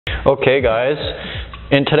Okay guys,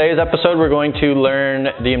 in today's episode we're going to learn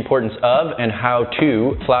the importance of and how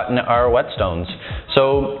to flatten our whetstones.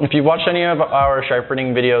 So if you've watched any of our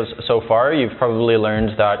sharpening videos so far, you've probably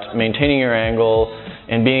learned that maintaining your angle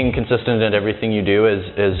and being consistent at everything you do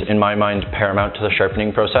is in my mind paramount to the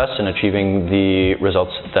sharpening process and achieving the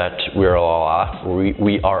results that we are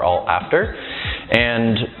all after.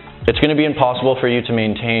 And it's going to be impossible for you to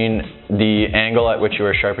maintain the angle at which you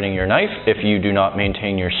are sharpening your knife if you do not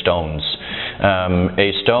maintain your stones.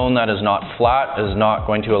 A stone that is not flat is not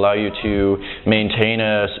going to allow you to maintain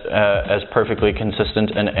as perfectly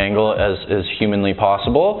consistent an angle as is humanly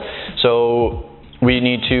possible. So we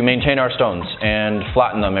need to maintain our stones and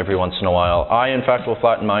flatten them every once in a while. I, in fact, will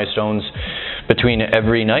flatten my stones between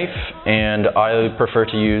every knife, and I prefer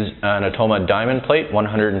to use an Atoma diamond plate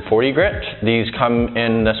 140 grit. These come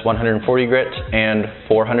in this 140 grit and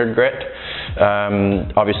 400 grit.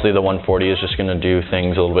 Obviously the 140 is just going to do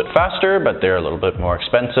things a little bit faster, but they're a little bit more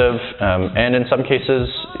expensive, and in some cases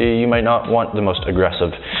you might not want the most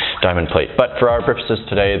aggressive diamond plate. But for our purposes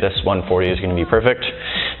today, this 140 is going to be perfect.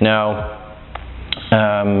 Now,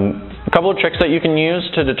 a couple of tricks that you can use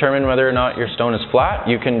to determine whether or not your stone is flat.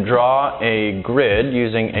 You can draw a grid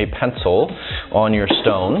using a pencil on your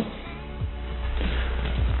stone.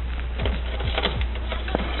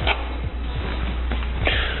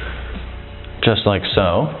 Just like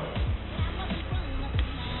so.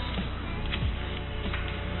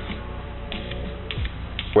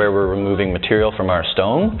 Where we're removing material from our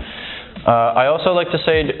stone. I also like to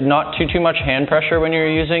say not too much hand pressure when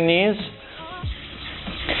you're using these.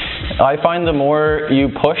 I find the more you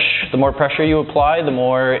push, the more pressure you apply, the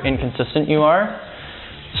more inconsistent you are.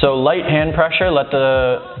 So light hand pressure, let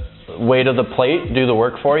the weight of the plate do the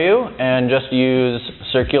work for you, and just use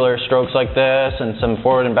circular strokes like this and some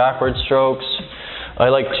forward and backward strokes. I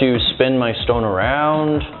like to spin my stone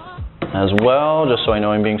around as well, just so I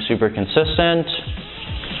know I'm being super consistent.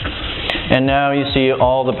 And now you see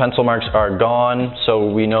all the pencil marks are gone,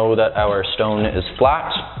 so we know that our stone is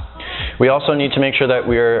flat. We also need to make sure that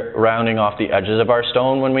we're rounding off the edges of our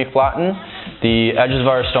stone when we flatten. The edges of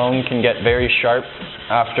our stone can get very sharp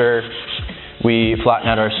after we flatten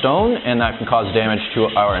out our stone, and that can cause damage to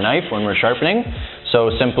our knife when we're sharpening.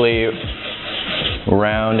 So simply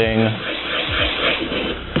rounding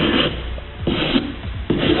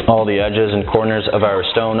all the edges and corners of our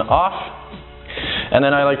stone off. And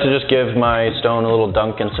then I like to just give my stone a little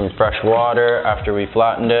dunk in some fresh water after we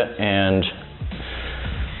flattened it, and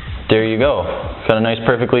there you go. Got a nice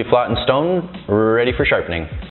perfectly flattened stone ready for sharpening.